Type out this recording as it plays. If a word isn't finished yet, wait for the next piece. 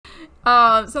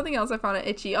Something else I found it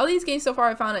itchy. All these games so far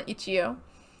I found it itchy-o.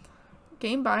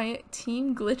 Game by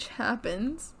Team Glitch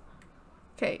Happens.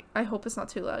 Okay, I hope it's not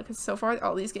too loud because so far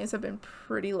all these games have been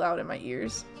pretty loud in my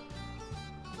ears.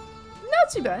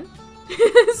 Not too bad.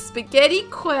 Spaghetti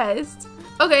Quest.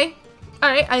 Okay.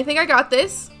 Alright, I think I got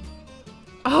this.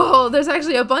 Oh, there's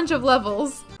actually a bunch of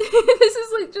levels. This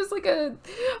is like just like a...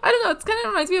 I don't know, it's kind of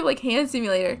reminds me of like Hand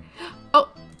Simulator. Oh.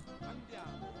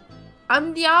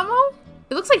 Andiamo?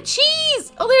 It looks like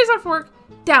cheese! Oh, there's our fork.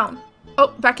 Down.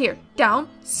 Oh, back here. Down.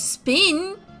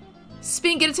 Spin.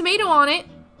 Spin, get a tomato on it.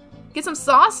 Get some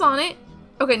sauce on it.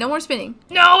 Okay, no more spinning.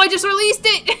 No, I just released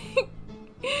it!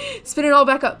 Spin it all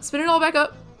back up. Spin it all back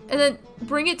up. And then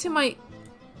bring it to my...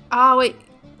 Ah, wait.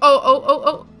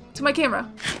 Oh. To my camera.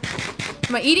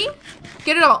 Am I eating?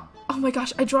 Get it all. Oh my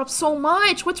gosh, I dropped so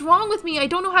much. What's wrong with me? I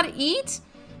don't know how to eat.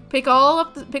 Pick up all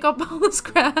the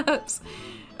scraps.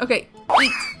 Okay,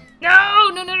 eat.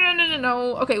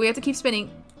 No. Okay, we have to keep spinning.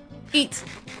 Eat.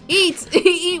 Eat.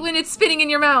 Eat when it's spinning in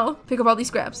your mouth. Pick up all these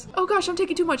scraps. Oh gosh, I'm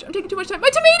taking too much. I'm taking too much time. My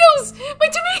tomatoes! My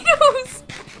tomatoes!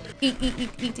 Eat.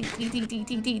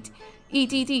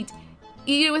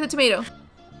 Eat it with a tomato.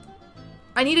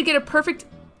 I need to get a perfect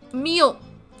meal.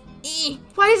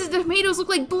 Why does the tomatoes look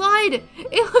like blood?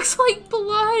 It looks like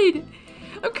blood.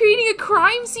 I'm creating a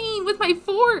crime scene with my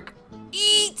fork.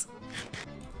 Eat.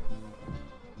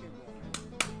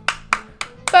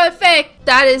 Perfect.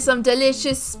 That is some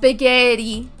delicious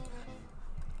spaghetti.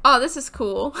 Oh, this is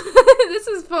cool. This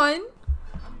is fun.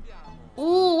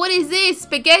 Ooh, what is this?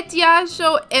 Spaghetti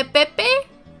asho e pepe?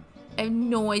 I have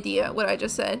no idea what I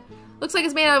just said. Looks like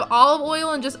it's made out of olive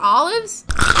oil and just olives.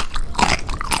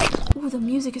 Ooh, the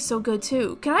music is so good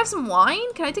too. Can I have some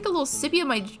wine? Can I take a little sippy of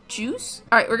my juice?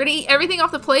 All right, we're gonna eat everything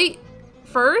off the plate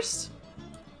first.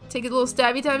 Take a little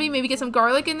stabby tabby, maybe get some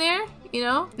garlic in there, you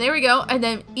know? There we go, and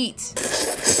then eat.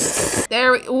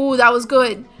 Ooh, that was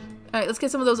good. All right, let's get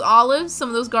some of those olives, some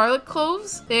of those garlic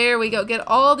cloves. There we go, get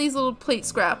all these little plate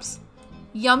scraps.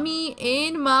 Yummy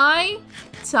in my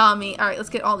tummy. All right, let's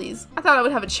get all these. I thought I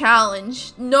would have a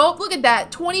challenge. Nope, look at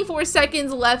that. 24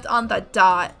 seconds left on the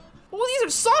dot. Oh, these are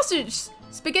sausage.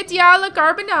 Spaghetti alla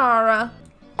carbonara.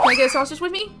 Can I get a sausage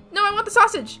with me? No, I want the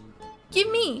sausage.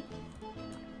 Give me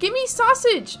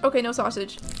sausage. Okay, no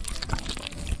sausage.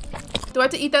 Do I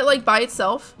have to eat that like by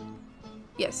itself?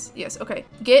 Yes, okay.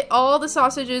 Get all the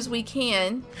sausages we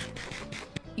can.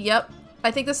 Yep.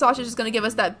 I think the sausage is gonna give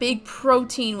us that big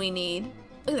protein we need.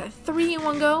 Look at that, 3 in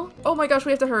one go. Oh my gosh,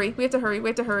 we have to hurry. We have to hurry.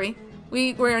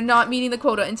 We are not meeting the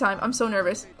quota in time. I'm so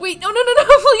nervous. Wait, no.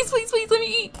 Please, let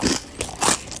me eat.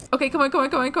 Okay, come on.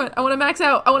 I want to max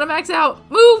out.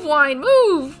 Move, wine,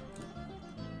 move.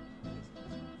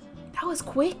 That was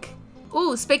quick.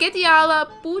 Ooh, spaghetti alla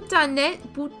puttanesca?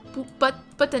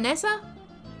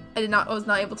 I was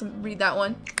not able to read that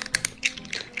one.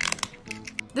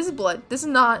 This is blood. This is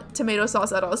not tomato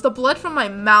sauce at all. It's the blood from my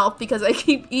mouth because I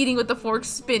keep eating with the fork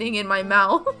spinning in my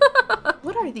mouth.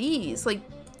 What are these? Like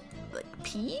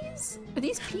peas? Are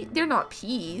these peas? They're not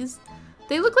peas.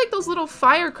 They look like those little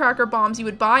firecracker bombs you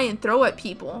would buy and throw at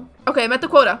people. Okay, I'm at the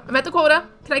quota. Can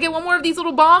I get one more of these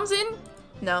little bombs in?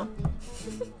 No.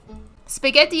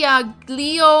 Spaghetti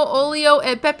aglio, olio,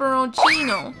 e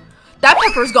peperoncino. That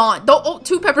pepper's gone. Oh,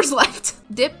 2 peppers left.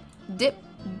 Dip.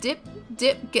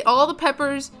 Get all the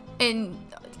peppers and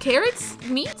carrots?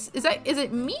 Meats? Is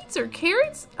it meats or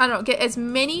carrots? I don't know. Get as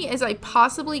many as I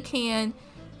possibly can.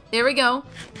 There we go.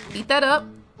 Eat that up.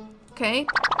 Okay.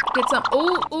 Get some.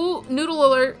 Ooh, noodle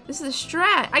alert. This is a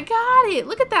strat. I got it.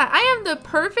 Look at that. I am the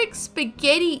perfect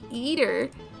spaghetti eater.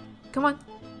 Come on.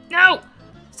 No!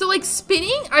 So like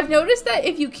spinning, I've noticed that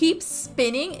if you keep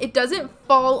spinning, it doesn't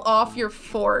fall off your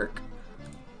fork.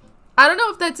 I don't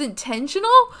know if that's intentional,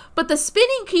 but the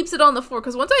spinning keeps it on the fork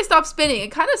because once I stop spinning,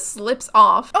 it kind of slips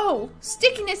off. Oh,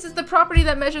 stickiness is the property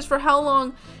that measures for how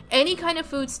long any kind of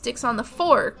food sticks on the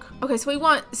fork. Okay, so we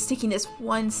want stickiness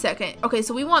 1 second. Okay,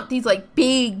 so we want these like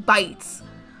big bites.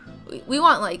 We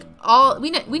want like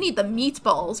we need the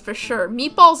meatballs for sure.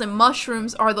 Meatballs and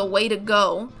mushrooms are the way to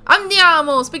go.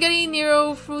 Andiamo, spaghetti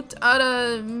nero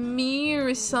fruttata mi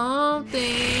or something.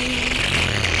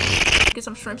 Get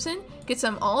some shrimps in. Get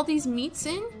all these meats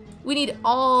in. We need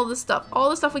all the stuff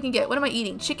we can get. What am I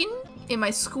eating? Chicken in my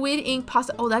squid ink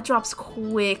pasta. Oh, that drops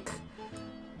quick.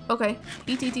 Okay.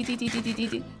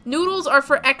 Eat. Noodles are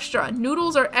for extra.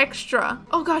 Noodles are extra.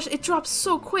 Oh gosh, it drops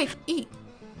so quick. Eat.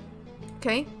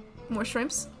 Okay. More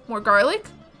shrimps. More garlic.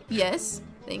 Yes.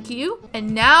 Thank you.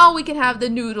 And now we can have the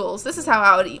noodles. This is how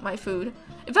I would eat my food.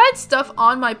 If I had stuff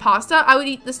on my pasta, I would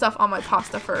eat the stuff on my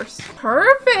pasta first.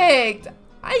 Perfect.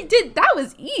 I did. That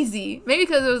was easy. Maybe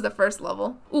because it was the first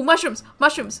level. Ooh, mushrooms.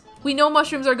 Mushrooms. We know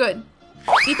mushrooms are good.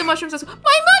 Eat the mushrooms.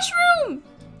 My mushroom!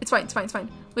 It's fine. It's fine. It's fine.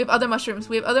 We have other mushrooms.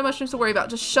 We have other mushrooms to worry about.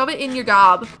 Just shove it in your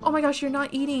gob. Oh my gosh, you're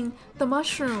not eating the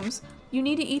mushrooms. You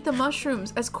need to eat the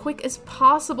mushrooms as quick as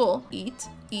possible. Eat.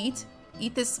 Eat.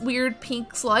 Eat this weird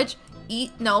pink sludge.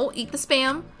 Eat. No. Eat the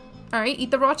Spam. All right.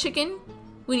 Eat the raw chicken.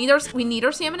 We need our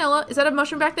salmonella. Is that a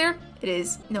mushroom back there? It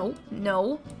is. No.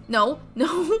 No. No.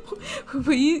 No.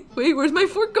 Wait. Where's my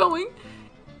fork going?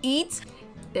 Eat.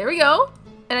 There we go.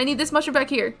 And I need this mushroom back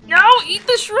here. No, eat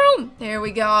the shroom. There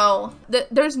we go.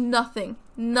 There's nothing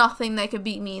that could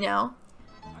beat me now.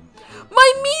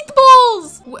 My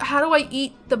meatballs! How do I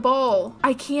eat the ball?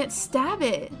 I can't stab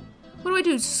it. What do I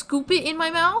do? Scoop it in my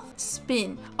mouth?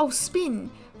 Spin. Oh, spin.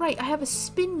 Right, I have a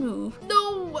spin move.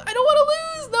 No, I don't want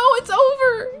to lose. No, it's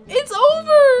over. It's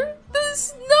over.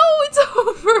 No, it's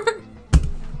over.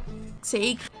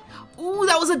 Take. Ooh,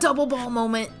 that was a double ball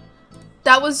moment.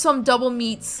 That was some double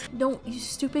meats. No, you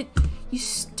stupid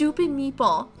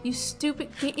meatball. You stupid,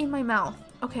 get in my mouth.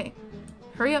 Okay,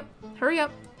 hurry up, hurry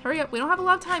up, hurry up. We don't have a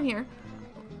lot of time here.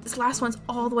 This last one's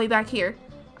all the way back here.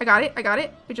 I got it, I got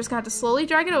it. We're just gonna have to slowly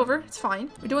drag it over. It's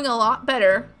fine. We're doing a lot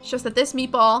better. It's just that this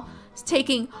meatball is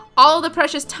taking all the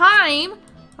precious time.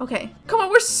 Okay, come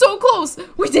on, we're so close.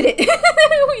 We did it.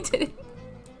 We did it.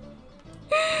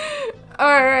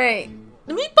 All right.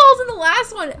 The meatballs in the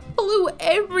last one flew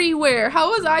everywhere.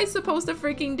 How was I supposed to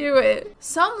freaking do it?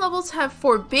 Some levels have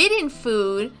forbidden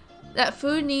food. That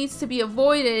food needs to be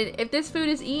avoided. If this food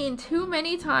is eaten too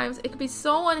many times, it could be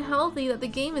so unhealthy that the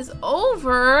game is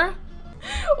over.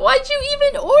 Why'd you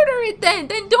even order it then?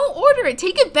 Then don't order it.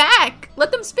 Take it back.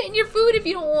 Let them spit in your food if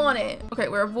you don't want it. Okay,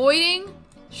 we're avoiding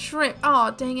shrimp.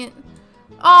 Oh, dang it.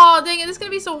 Oh, dang it, this is gonna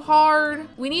be so hard.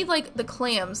 We need, like, the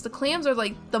clams. The clams are,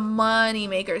 like, the money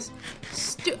makers.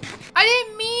 I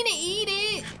didn't mean to eat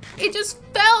it. It just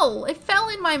fell. It fell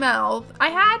in my mouth. I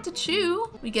had to chew.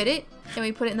 We get it, and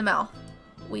we put it in the mouth.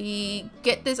 We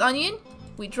get this onion.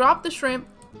 We drop the shrimp.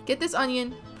 Get this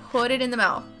onion. Put it in the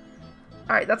mouth.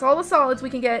 All right, that's all the solids we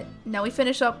can get. Now we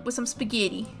finish up with some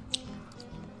spaghetti.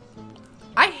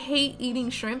 I hate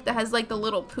eating shrimp that has, like, the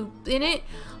little poop in it.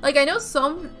 Like, I know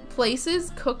some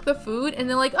places cook the food and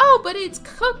they're like, oh, but it's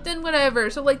cooked and whatever,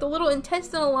 so like the little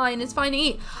intestinal line is fine to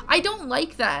eat. I don't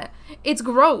like that. It's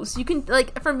gross. You can,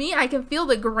 like, for me, I can feel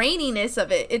the graininess of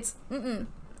it. It's it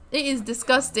is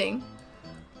disgusting.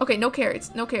 Okay, no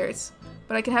carrots, no carrots,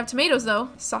 but I can have tomatoes though.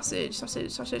 Sausage,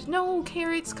 sausage, sausage. No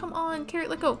carrots, come on. Carrot,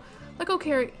 let go,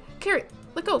 carrot, carrot,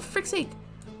 let go, frick's sake.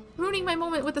 Ruining my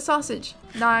moment with the sausage.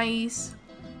 Nice.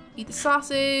 Eat the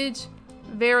sausage.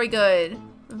 Very good.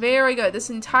 Very good. This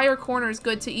entire corner is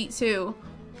good to eat too.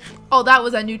 Oh, that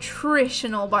was a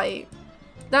nutritional bite.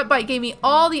 That bite gave me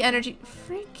all the energy.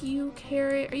 Frick you,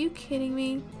 carrot. Are you kidding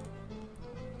me?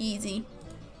 Easy.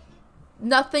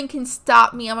 Nothing can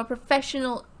stop me. I'm a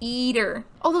professional eater.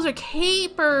 Oh, those are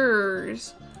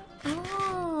capers.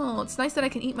 Oh, it's nice that I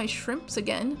can eat my shrimps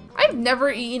again. I've never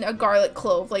eaten a garlic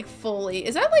clove, like, fully.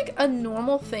 Is that, like, a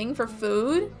normal thing for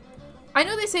food? I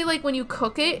know they say, like, when you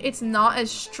cook it, it's not as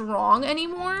strong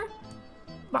anymore,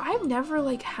 but I've never,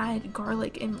 like, had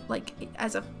garlic in, like,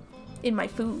 in my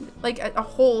food, like a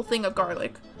whole thing of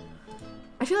garlic.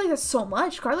 I feel like that's so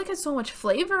much. Garlic has so much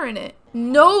flavor in it.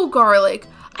 No garlic.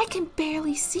 I can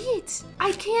barely see it.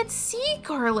 I can't see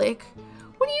garlic.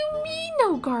 What do you mean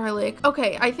no garlic?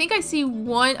 Okay, I think I see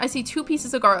two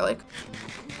pieces of garlic.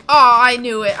 Oh, I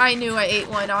knew it. I knew I ate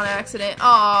one on accident. Oh,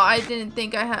 I didn't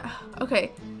think I had.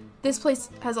 Okay. This place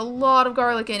has a lot of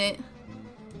garlic in it.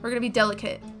 We're gonna be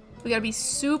delicate. We gotta be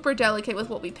super delicate with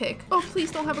what we pick. Oh, please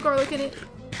don't have a garlic in it.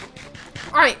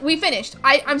 All right, we finished.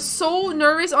 I'm so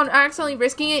nervous on accidentally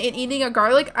risking it and eating a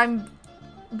garlic. I'm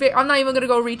not even gonna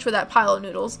go reach for that pile of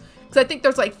noodles because I think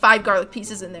there's like 5 garlic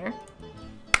pieces in there.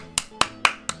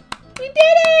 We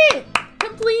did it!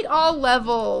 Complete all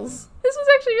levels. This was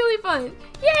actually really fun.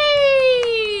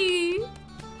 Yay!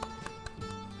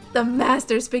 The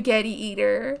master spaghetti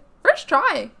eater. First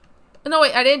try. No,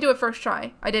 wait, I didn't do it first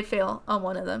try. I did fail on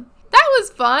one of them. That was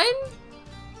fun.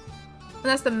 And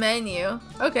that's the menu.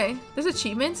 Okay, there's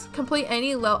achievements. Complete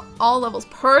all levels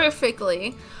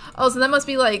perfectly. Oh, so that must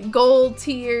be like gold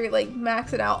tier, like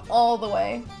max it out all the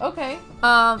way. Okay.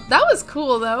 That was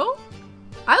cool though.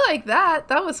 I like that.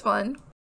 That was fun.